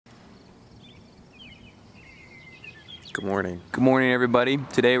Good morning. Good morning, everybody.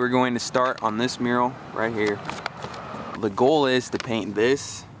 Today we're going to start on this mural right here. The goal is to paint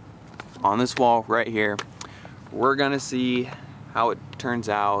this on this wall right here. We're gonna see how it turns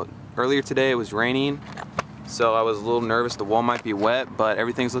out. Earlier today it was raining, so I was a little nervous the wall might be wet, but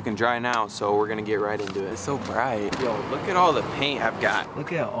everything's looking dry now, so we're gonna get right into it. It's so bright. Yo, look at all the paint I've got.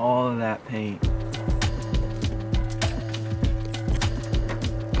 Look at all of that paint.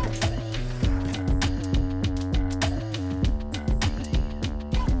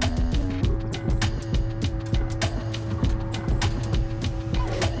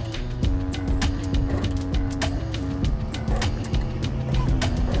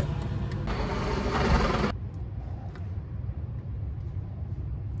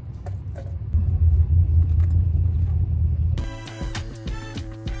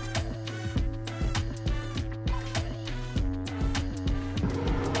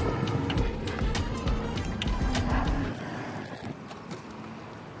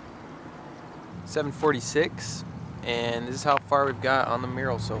 .746, and this is how far we've got on the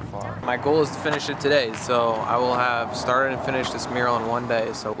mural so far. My goal is to finish it today, so I will have started and finished this mural in one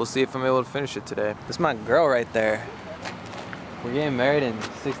day, so we'll see if I'm able to finish it today. This is my girl right there. We're getting married in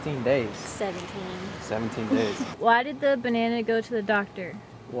 16 days. 17 days. Why did the banana go to the doctor?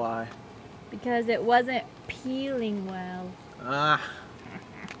 Why? Because it wasn't peeling well. Ah.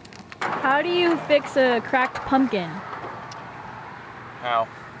 How do you fix a cracked pumpkin? How?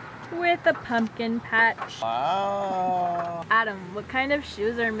 With a pumpkin patch. Wow. Adam, what kind of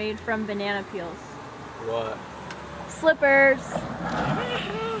shoes are made from banana peels? What? Slippers.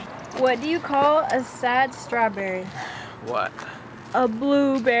 What do you call a sad strawberry? What? A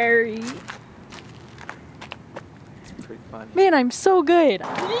blueberry. Pretty funny. Man, I'm so good.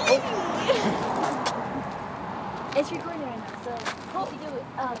 It's recording right now, so hope you do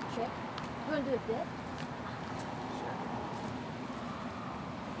a trick. You want to do a dip?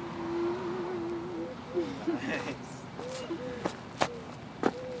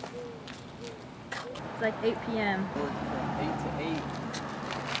 It's like 8 p.m.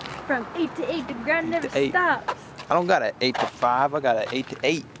 From 8 to 8, the grind never stops. I don't got an 8 to 5, I got an 8 to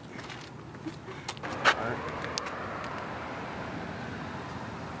 8.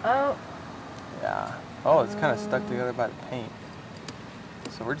 Oh. Yeah. Oh, it's kind of stuck together by the paint.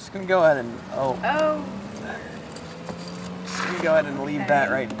 So we're just gonna go ahead and just gonna go ahead and leave that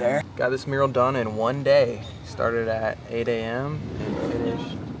right there. Got this mural done in one day. Started at 8 a.m. and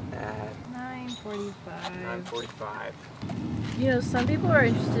finished at 9:45. You know, some people are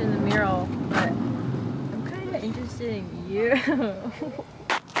interested in the mural, but I'm kind of interested in you.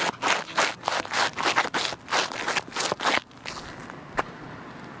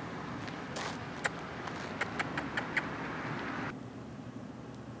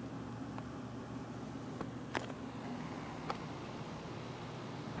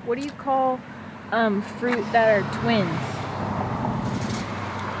 What do you call fruit that are twins?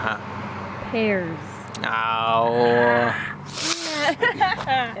 Huh? Pears. Ow.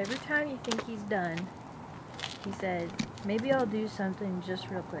 Every time you think he's done, he says, maybe I'll do something just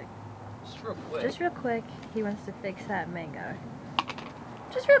real quick. Just real quick. Just real quick, he wants to fix that mango.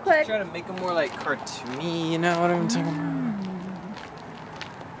 Just real quick. Try to make them more like cartoony, you know what I'm talking about?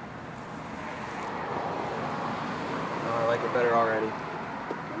 Oh, I like it better already.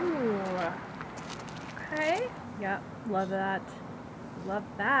 Ooh. Okay. Yep. Love that. Love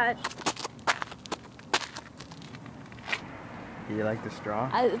that. Do you like the straw?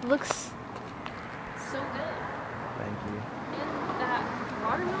 It looks so good. Thank you. And that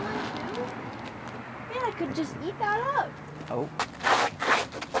watermelon too. Man, I could just eat that up. Oh.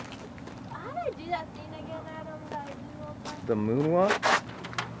 How did I do that thing again, Adam, that I do all the time? The moonwalk?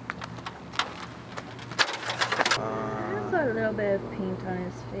 There's a little bit of paint on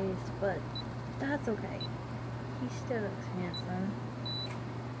his face, but that's okay. He still looks handsome.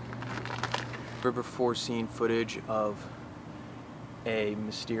 Ever before seen footage of a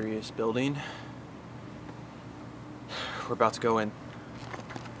mysterious building? We're about to go in.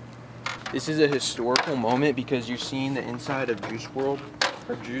 This is a historical moment because you're seeing the inside of Juice World,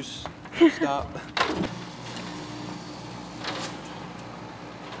 or Juice Stop.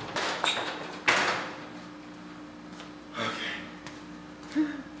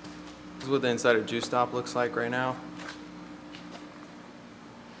 This is what the inside of Juice Stop looks like right now.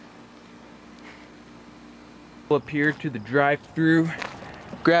 Up here to the drive-thru,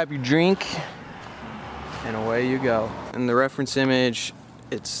 grab your drink, and away you go. In the reference image,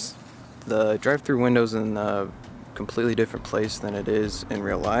 it's the drive-thru windows in a completely different place than it is in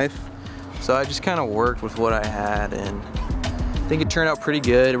real life. So I just kind of worked with what I had, and I think it turned out pretty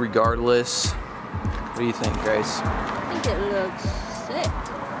good regardless. What do you think, Grace? think it looks sick.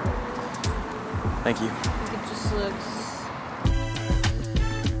 Thank you. I think it just looks